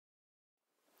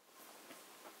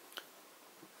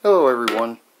Hello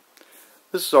everyone,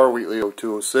 this is our Wheatley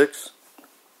 0206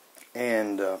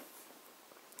 and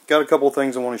got a couple of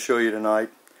things I want to show you tonight.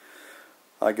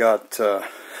 I got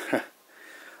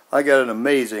I got an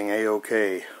amazing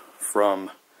AOK from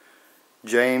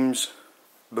James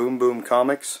Boom Boom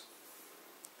Comics,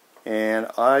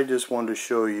 and I just wanted to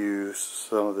show you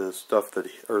some of the stuff that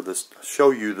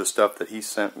show you the stuff that he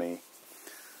sent me.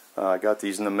 I got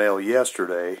these in the mail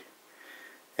yesterday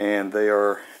and they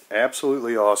are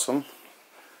absolutely awesome.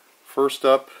 First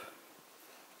up,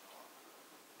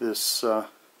 this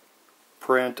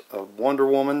print of Wonder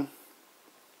Woman.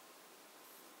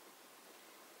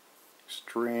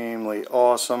 Extremely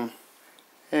awesome.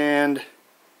 And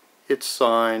it's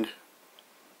signed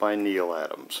by Neil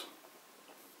Adams.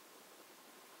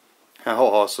 How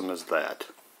awesome is that?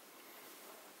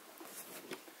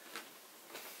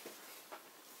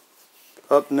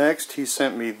 Up next, he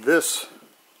sent me this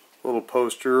little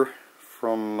poster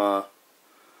from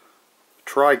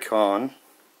Tricon.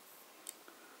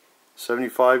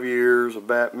 75 years of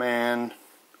Batman,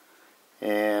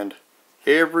 and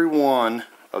every one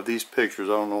of these pictures,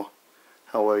 I don't know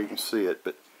how well you can see it,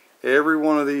 but every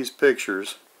one of these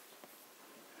pictures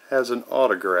has an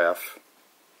autograph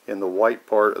in the white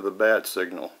part of the bat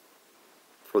signal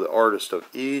for the artist of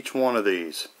each one of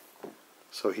these.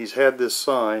 So he's had this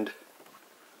signed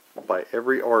by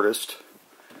every artist.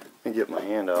 Let me get my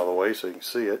hand out of the way so you can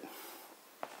see it.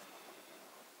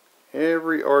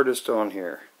 Every artist on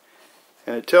here.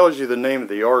 And it tells you the name of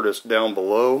the artist down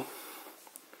below,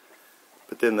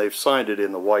 but then they've signed it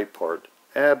in the white part.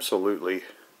 Absolutely,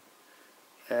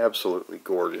 absolutely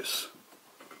gorgeous.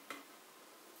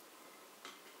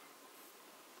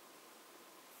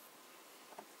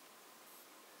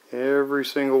 Every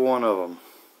single one of them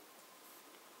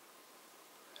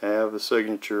have the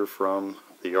signature from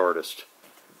the artist.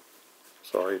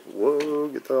 Sorry, whoa,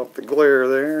 get off the glare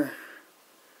there.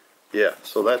 Yeah,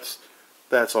 so that's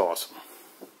awesome.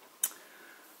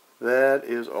 That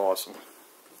is awesome.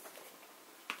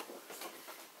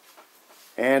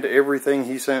 And everything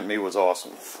he sent me was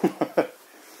awesome.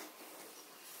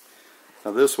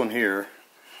 Now this one here,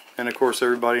 and of course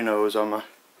everybody knows I'm a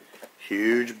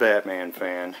huge Batman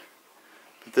fan,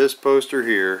 but this poster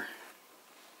here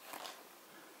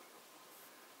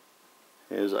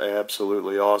is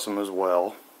absolutely awesome as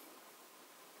well.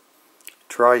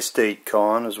 Tri-State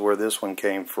Con is where this one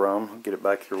came from. I'll get it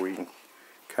back here where you can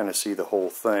kind of see the whole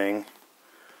thing.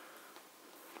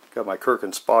 Got my Kirk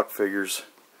and Spock figures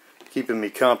keeping me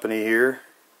company here.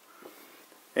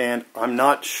 And I'm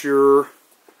not sure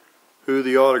who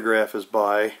the autograph is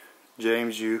by.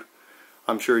 James,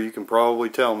 I'm sure you can probably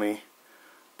tell me,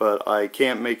 but I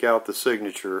can't make out the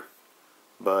signature,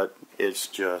 but it's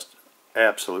just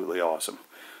absolutely awesome.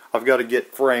 I've got to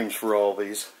get frames for all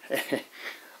these.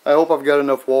 I hope I've got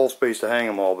enough wall space to hang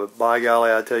them all, but by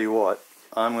golly, I tell you what,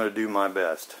 I'm going to do my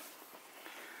best.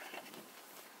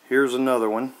 Here's another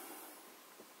one.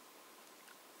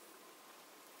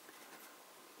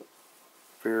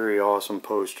 Very awesome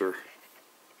poster.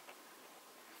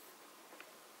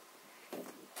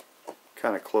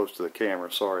 Kind of close to the camera,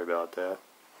 sorry about that.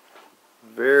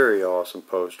 Very awesome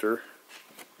poster.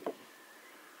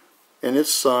 And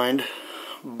it's signed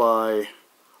by,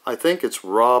 I think it's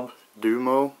Rob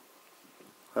Dumo,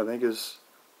 I think is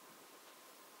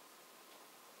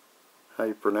how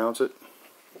you pronounce it.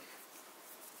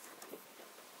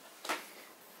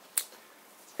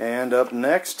 And up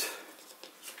next,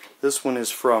 this one is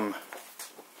from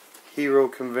Hero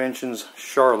Conventions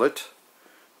Charlotte,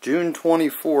 June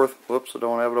 24th, whoops, I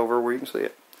don't have it over where you can see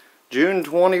it, June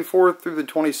 24th through the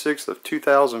 26th of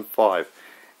 2005.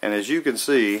 And as you can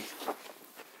see,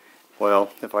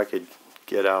 well, if I could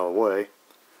get out of the way,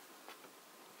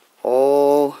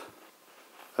 all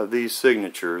of these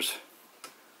signatures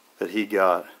that he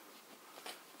got.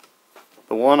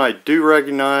 The one I do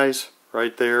recognize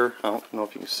right there, I don't know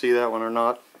if you can see that one or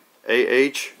not,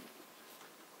 AH.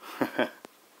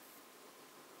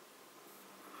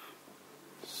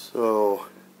 So,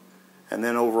 and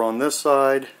then over on this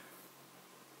side,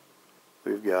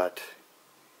 we've got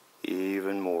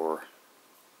even more.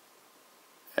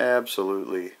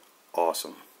 Absolutely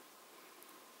awesome.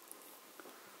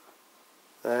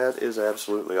 That is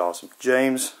absolutely awesome.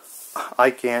 James, I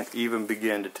can't even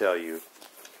begin to tell you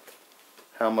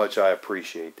how much I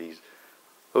appreciate these.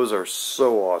 Those are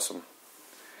so awesome.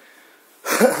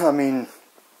 I mean,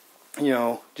 you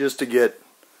know, just to get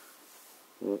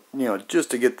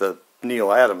the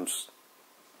Neil Adams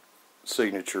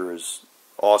signature is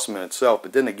awesome in itself,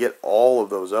 but then to get all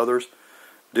of those others,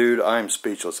 dude, I'm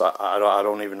speechless. I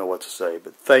don't even know what to say,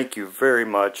 but thank you very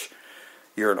much.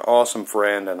 You're an awesome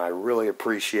friend, and I really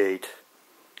appreciate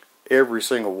every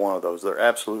single one of those. They're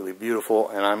absolutely beautiful,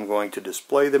 and I'm going to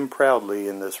display them proudly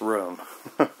in this room.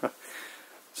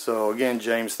 So again,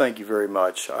 James, thank you very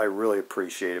much. I really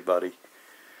appreciate it, buddy.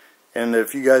 And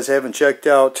if you guys haven't checked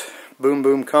out Boom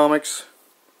Boom Comics,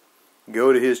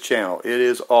 go to his channel. It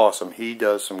is awesome. He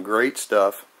does some great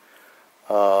stuff.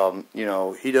 You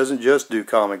know, he doesn't just do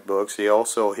comic books. He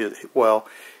also,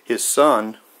 his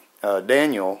son,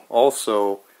 Daniel,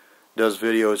 also does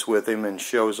videos with him and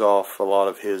shows off a lot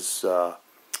of his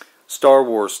Star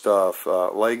Wars stuff,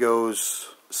 Legos,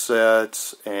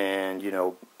 sets, and, you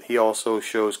know, he also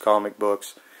shows comic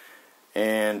books.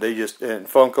 And they just, and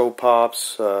Funko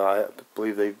Pops, I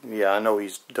believe I know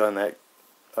he's done that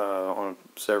on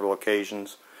several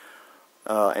occasions.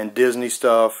 And Disney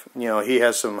stuff. You know, he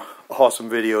has some awesome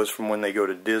videos from when they go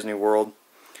to Disney World,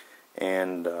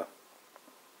 and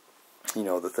you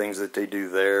know, the things that they do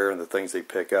there and the things they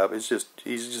pick up. It's just,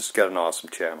 he's just got an awesome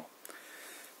channel,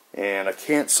 and I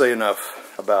can't say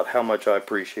enough about how much I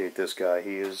appreciate this guy.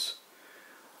 He is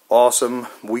awesome.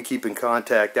 We keep in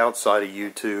contact outside of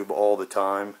YouTube all the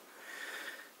time,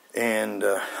 and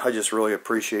I just really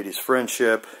appreciate his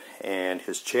friendship and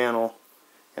his channel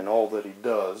and all that he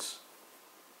does.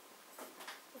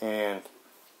 And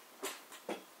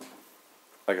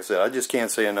like I said, I just can't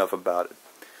say enough about it,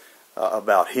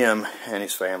 about him and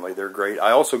his family. They're great. I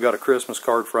also got a Christmas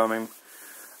card from him,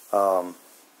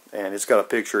 and it's got a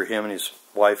picture of him and his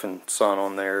wife and son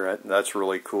on there. That's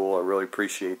really cool. I really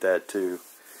appreciate that too.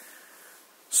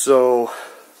 So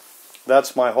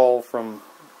that's my haul from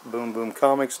Boom Boom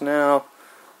Comics. Now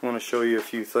I'm going to show you a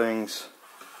few things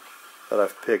that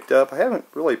I've picked up. I haven't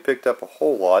really picked up a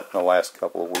whole lot in the last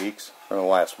couple of weeks, or the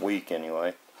last week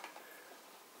anyway.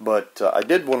 But I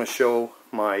did want to show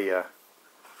my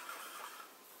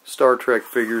Star Trek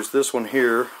figures. This one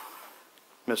here,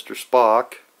 Mr.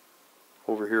 Spock,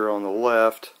 over here on the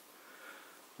left.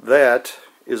 That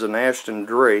is an Ashton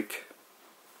Drake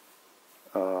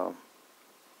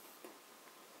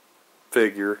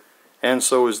figure, and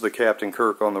so is the Captain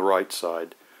Kirk on the right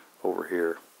side over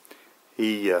here.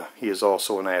 He is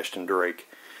also an Ashton Drake.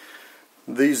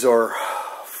 These are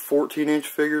 14-inch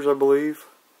figures, I believe,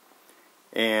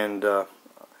 and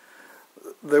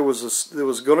there was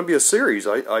going to be a series.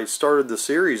 I started the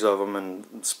series of them, and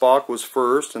Spock was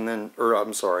first, and then, or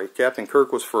I'm sorry, Captain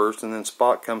Kirk was first, and then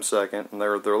Spock comes second, and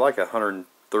they're like $130,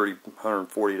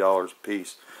 $140 a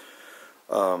piece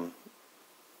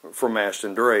from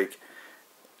Ashton Drake.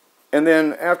 And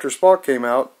then after Spock came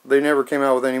out, they never came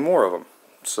out with any more of them.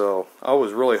 So I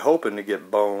was really hoping to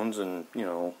get Bones and, you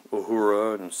know,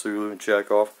 Uhura and Sulu and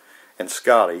Chekhov and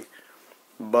Scotty,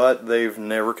 but they've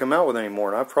never come out with any more.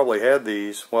 And I've probably had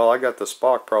these. Well, I got the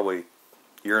Spock probably a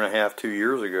year and a half, 2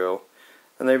 years ago,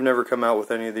 and they've never come out with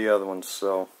any of the other ones.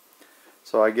 So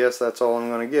I guess that's all I'm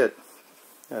going to get,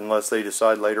 unless they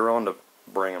decide later on to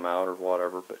bring them out or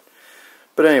whatever.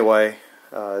 But anyway,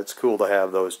 it's cool to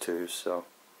have those two. So,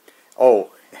 oh,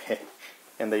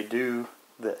 and they do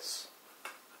this.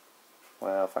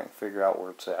 Well, if I can figure out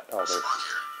where it's at. Oh, there.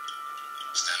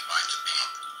 Stand by to beam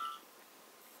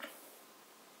up.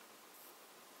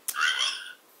 Very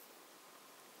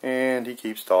well. And he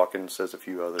keeps talking and says a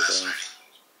few other things.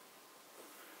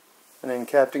 And then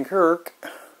Captain Kirk,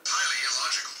 Highly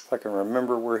illogical. if I can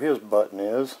remember where his button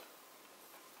is.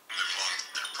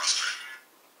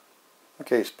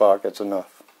 Okay, Spock, that's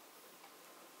enough.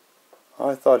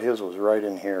 I thought his was right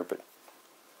in here, but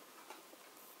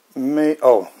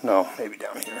oh, no, maybe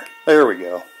down here. There we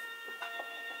go.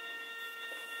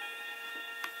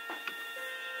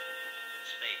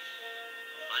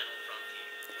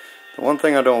 The one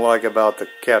thing I don't like about the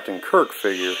Captain Kirk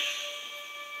figure,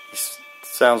 he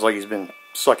sounds like he's been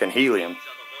sucking helium.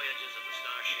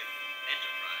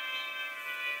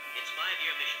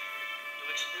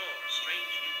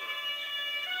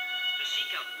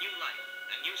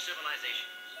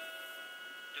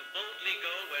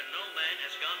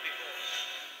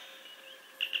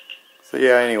 So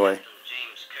yeah, anyway.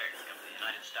 James Kirk of the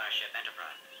United Starship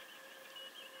Enterprise.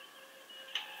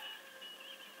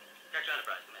 Kirk to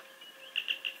Enterprise, come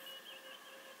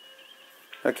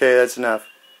in. Okay, that's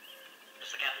enough. This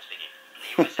is the captain speaking.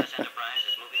 The USS Enterprise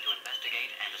is moving to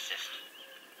investigate and assist.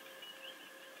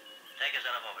 Take us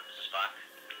out of orbit, Mr. Spock.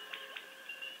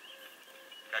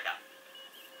 Kirk out.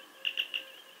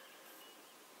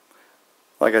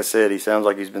 Like I said, he sounds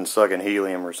like he's been sucking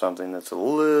helium or something. That's a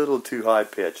little too high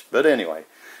pitched. But anyway.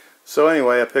 So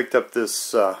anyway, I picked up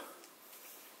this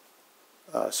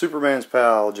Superman's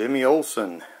pal, Jimmy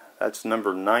Olsen. That's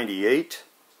number 98.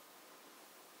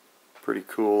 Pretty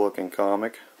cool looking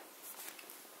comic.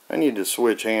 I need to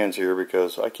switch hands here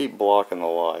because I keep blocking the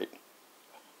light.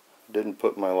 Didn't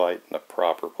put my light in the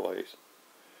proper place.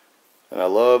 And I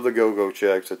love the go-go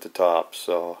checks at the top,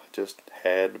 so just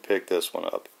had to pick this one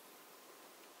up.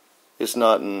 It's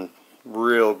not in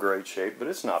real great shape, but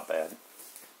it's not bad.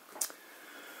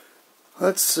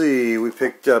 Let's see, we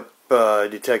picked up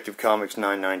Detective Comics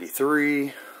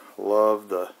 993. Love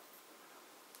the,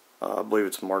 I believe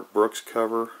it's Mark Brooks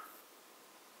cover.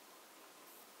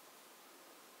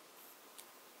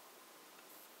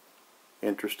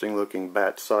 Interesting looking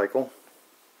bat cycle.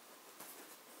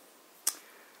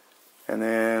 And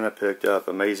then I picked up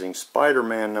Amazing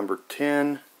Spider-Man number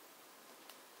 10.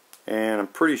 And I'm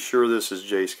pretty sure this is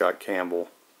J. Scott Campbell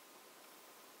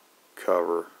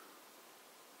cover.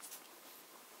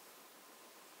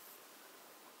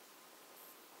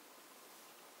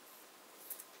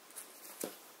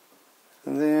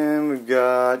 And then we've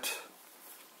got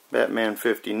Batman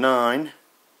 59.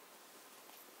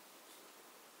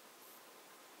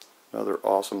 Another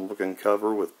awesome looking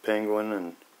cover with Penguin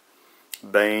and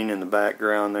Bane in the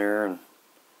background there. And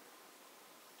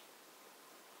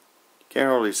you can't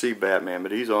hardly see Batman,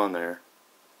 but he's on there.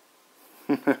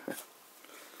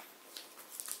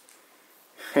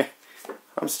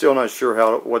 I'm still not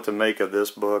sure what to make of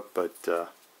this book, but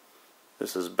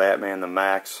this is Batman the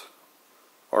Max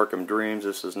Arkham Dreams.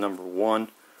 This is number 1.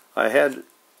 I had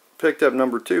picked up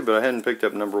number 2, but I hadn't picked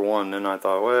up number 1. Then I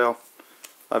thought, well,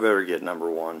 I better get number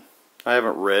 1. I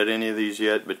haven't read any of these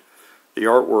yet, but the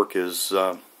artwork is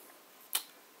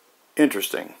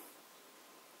interesting,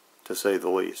 to say the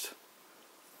least.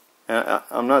 And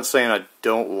I'm not saying I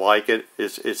don't like it.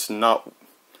 It's not,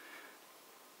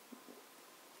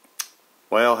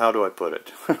 well, how do I put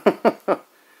it?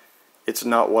 It's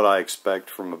not what I expect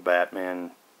from a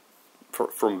Batman,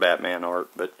 from Batman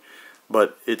art,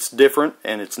 but it's different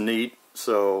and it's neat.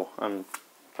 So I'm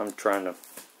trying to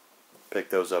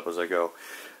pick those up as I go.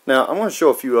 Now, I'm going to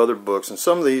show a few other books, and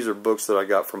some of these are books that I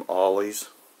got from Ollie's.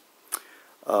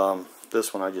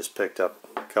 This one I just picked up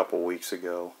a couple weeks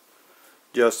ago.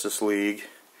 Justice League.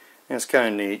 And it's kind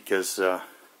of neat because I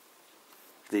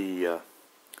don't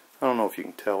know if you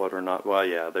can tell it or not. Well,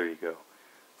 yeah, there you go.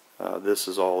 This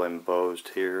is all embossed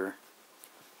here.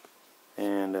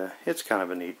 And it's kind of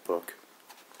a neat book.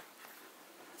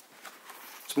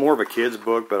 It's more of a kid's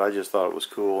book, but I just thought it was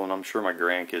cool, and I'm sure my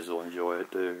grandkids will enjoy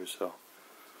it too. So.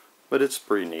 But it's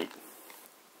pretty neat.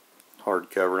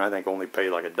 Hardcover, and I think only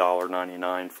paid like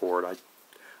 $1.99 for it. I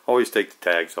always take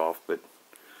the tags off, but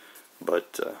I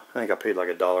think I paid like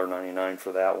 $1.99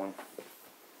 for that one.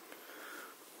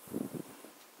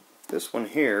 This one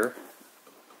here,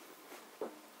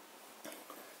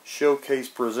 Showcase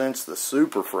presents the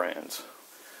Super Friends.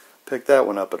 Picked that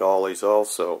one up at Ollie's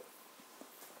also.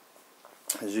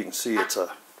 As you can see, it's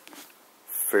a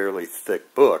fairly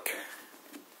thick book.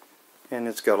 And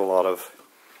it's got a lot of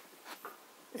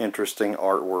interesting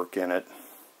artwork in it.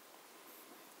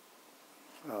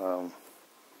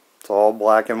 It's all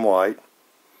black and white,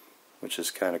 which is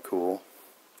kind of cool.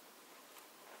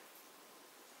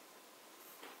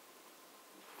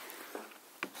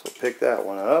 So pick that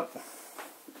one up.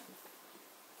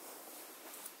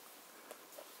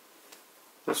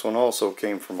 This one also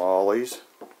came from Ollie's.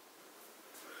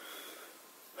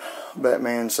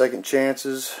 Batman Second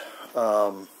Chances.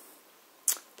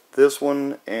 This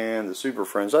one and the Super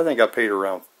Friends, I think I paid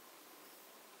around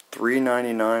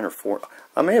 $3.99 or $4.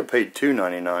 I may have paid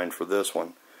 $2.99 for this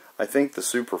one. I think the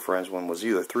Super Friends one was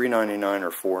either $3.99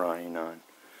 or $4.99.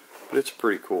 But it's a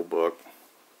pretty cool book.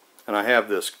 And I have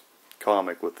this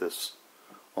comic with this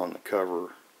on the cover.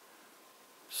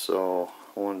 So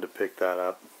I wanted to pick that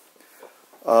up.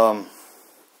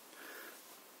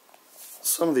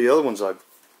 Some of the other ones I've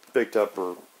picked up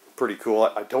are pretty cool.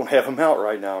 I don't have them out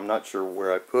right now. I'm not sure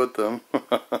where I put them.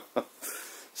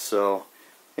 So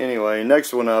anyway,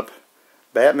 next one up,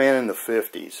 Batman in the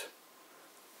 50s.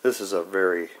 This is a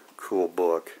very cool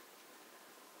book.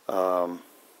 And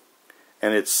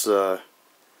it's the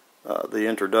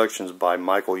introduction's by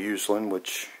Michael Uslan,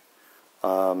 which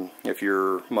if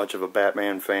you're much of a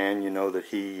Batman fan, you know that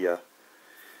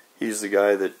he's the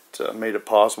guy that made it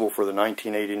possible for the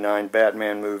 1989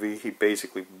 Batman movie. He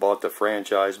basically bought the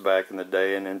franchise back in the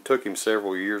day, and it took him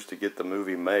several years to get the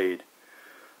movie made.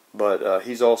 But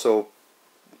he's also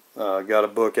got a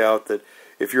book out that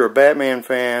if you're a Batman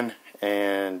fan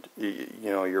and you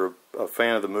know you're a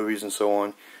fan of the movies and so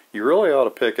on, you really ought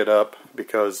to pick it up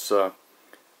because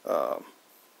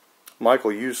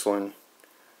Michael Uslan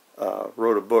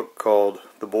wrote a book called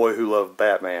The Boy Who Loved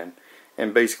Batman.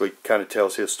 And basically kind of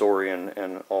tells his story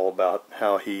and all about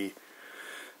how he,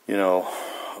 you know,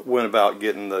 went about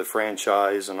getting the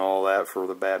franchise and all that for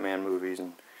the Batman movies,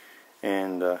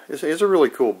 and it's a really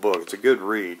cool book. It's a good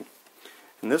read.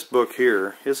 And this book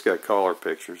here, it's got color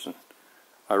pictures, and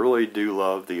I really do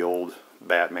love the old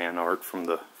Batman art from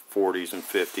the 40s and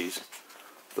 50s,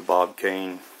 the Bob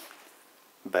Kane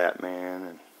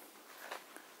Batman,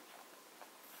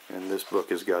 and this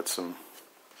book has got some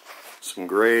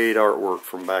great artwork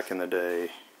from back in the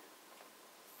day.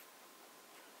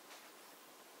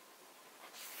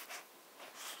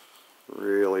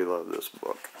 Really love this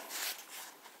book.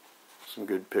 Some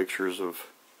good pictures of.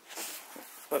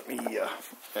 Yeah,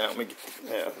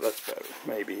 that's better.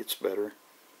 Maybe it's better.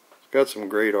 It's got some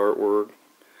great artwork.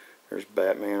 There's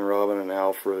Batman, Robin, and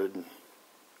Alfred.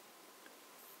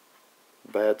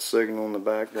 Bat signal in the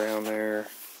background there.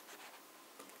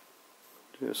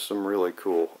 Just some really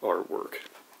cool artwork.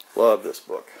 Love this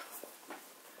book.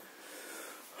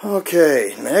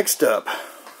 Okay, next up.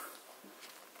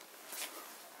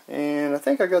 And I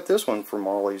think I got this one from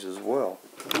Ollie's as well.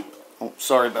 Oh,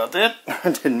 sorry about that.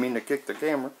 I didn't mean to kick the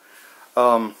camera.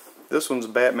 This one's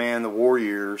Batman, the War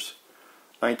Years,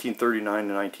 1939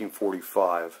 to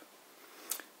 1945.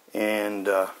 And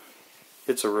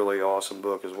it's a really awesome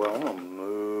book as well. I'm going to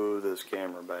move this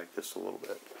camera back just a little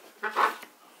bit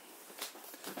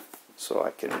so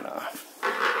I can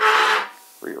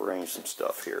rearrange some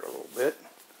stuff here a little bit.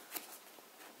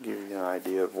 Give you an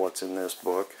idea of what's in this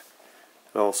book.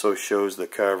 It also shows the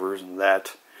covers, and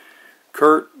that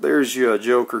Kurt, there's your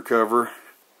Joker cover.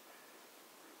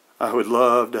 I would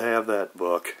love to have that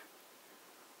book.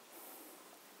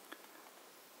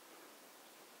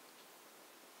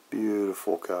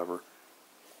 Beautiful cover.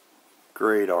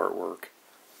 Great artwork.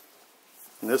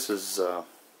 And this is,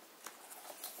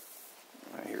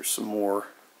 here's some more.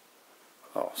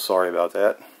 Oh, sorry about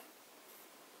that.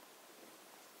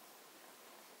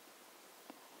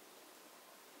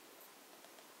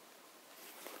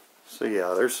 So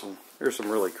yeah, there's some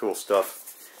really cool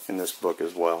stuff in this book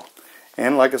as well.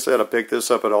 And like I said, I picked this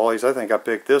up at Ollie's. I think I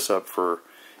picked this up for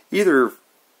either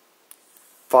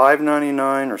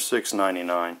 $5.99 or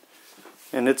 $6.99.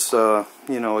 And it's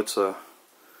you know, it's a,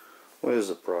 what is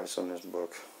the price on this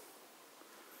book?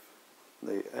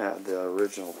 The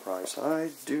original price.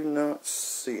 I do not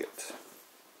see it.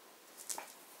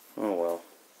 Oh well.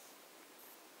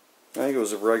 I think it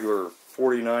was a regular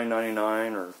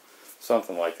 $49.99 or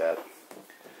something like that.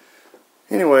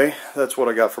 Anyway, that's what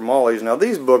I got from Ollie's. Now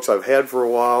these books I've had for a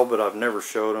while, but I've never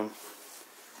showed them,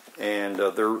 and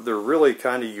they're really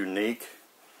kind of unique.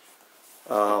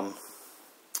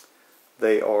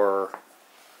 They are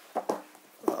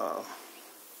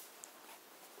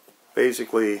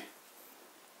basically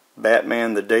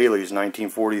Batman the Dailies,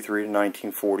 1943 to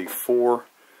 1944.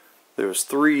 There's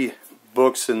 3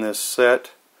 books in this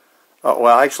set. Well,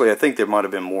 actually, I think there might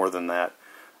have been more than that.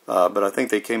 But I think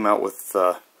they came out with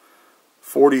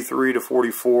 43 to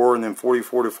 44, and then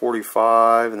 44 to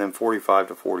 45, and then 45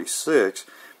 to 46.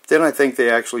 But then I think they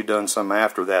actually done some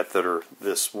after that are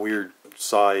this weird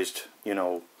sized, you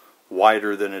know,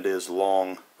 wider than it is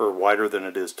long, or wider than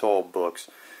it is tall books.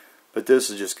 But this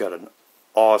has just got an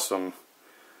awesome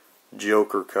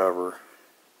Joker cover.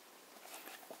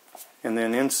 And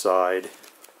then inside,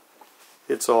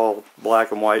 it's all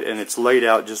black and white, and it's laid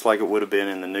out just like it would have been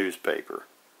in the newspaper.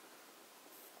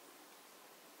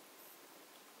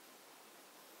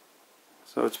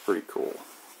 So it's pretty cool.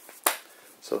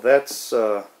 So that's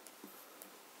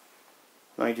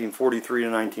 1943 to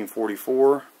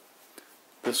 1944.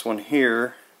 This one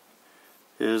here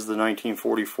is the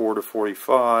 1944 to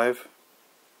 45.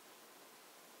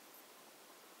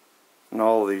 And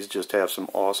all of these just have some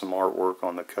awesome artwork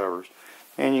on the covers.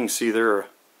 And you can see they're a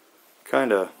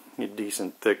kind of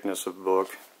decent thickness of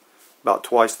book. About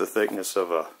twice the thickness of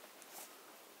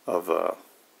a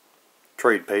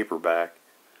trade paperback.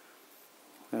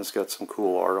 And it's got some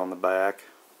cool art on the back.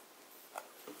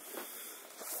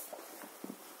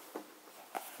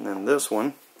 And then this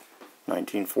one,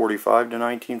 1945 to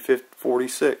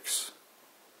 1946.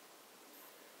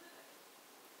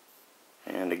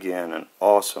 And again, an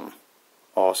awesome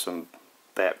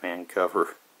Batman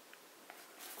cover.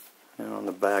 And on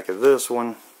the back of this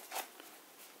one,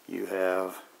 you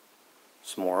have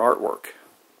some more artwork.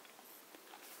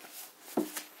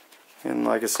 And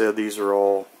like I said, these are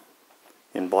all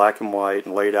in black and white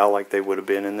and laid out like they would have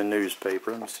been in the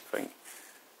newspaper. Let me see if I can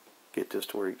get this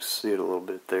to where you can see it a little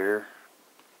bit there.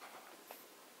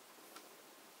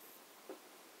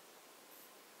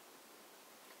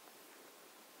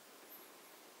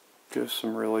 Just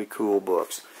some really cool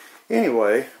books.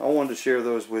 Anyway, I wanted to share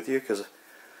those with you because,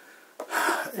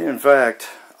 in fact,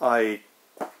 I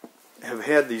have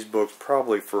had these books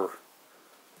probably for,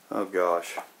 oh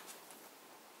gosh,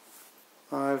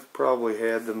 I've probably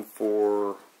had them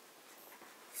for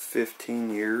 15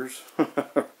 years,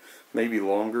 maybe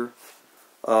longer.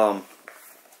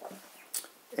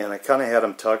 And I kind of had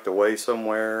them tucked away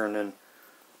somewhere, and then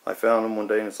I found them one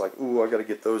day, and it's like, ooh, I got to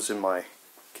get those in my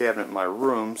cabinet in my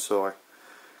room,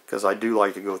 because I do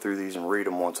like to go through these and read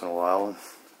them once in a while. And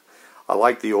I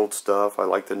like the old stuff, I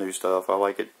like the new stuff, I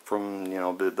like it from, you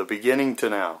know, the beginning to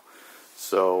now.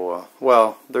 So,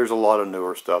 well, there's a lot of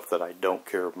newer stuff that I don't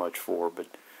care much for, but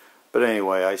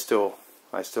anyway, I still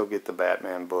get the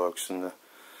Batman books and the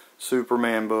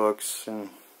Superman books and,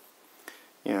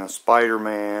 you know,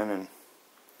 Spider-Man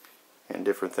and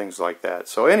different things like that.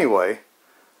 So anyway,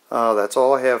 that's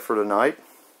all I have for tonight.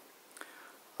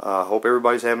 Hope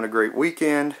everybody's having a great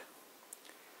weekend.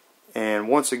 And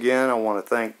once again, I want to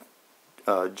thank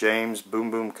James Boom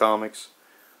Boom Comics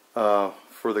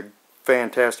for the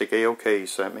fantastic AOK he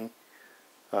sent me.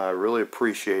 I really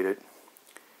appreciate it.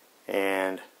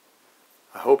 And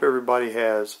I hope everybody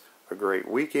has a great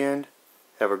weekend.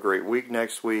 Have a great week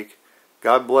next week.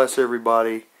 God bless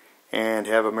everybody, and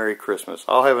have a Merry Christmas.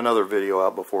 I'll have another video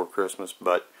out before Christmas,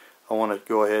 but I want to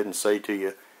go ahead and say to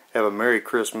you, have a Merry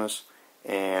Christmas,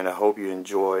 and I hope you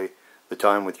enjoy the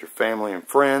time with your family and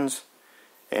friends,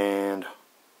 and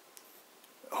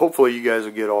hopefully you guys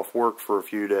will get off work for a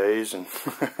few days and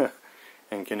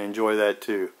and can enjoy that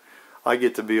too. I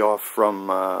get to be off from,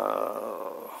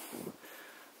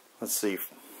 let's see,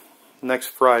 next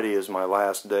Friday is my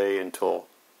last day until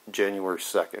January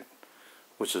 2nd,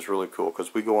 which is really cool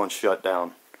because we go on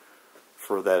shutdown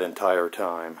for that entire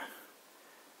time.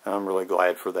 And I'm really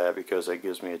glad for that because it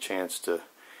gives me a chance to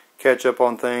catch up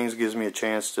on things, gives me a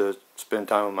chance to spend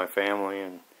time with my family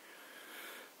and,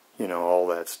 you know, all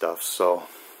that stuff. So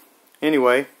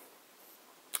anyway,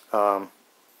 I'll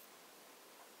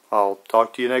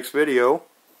talk to you next video.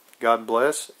 God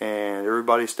bless, and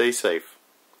everybody stay safe.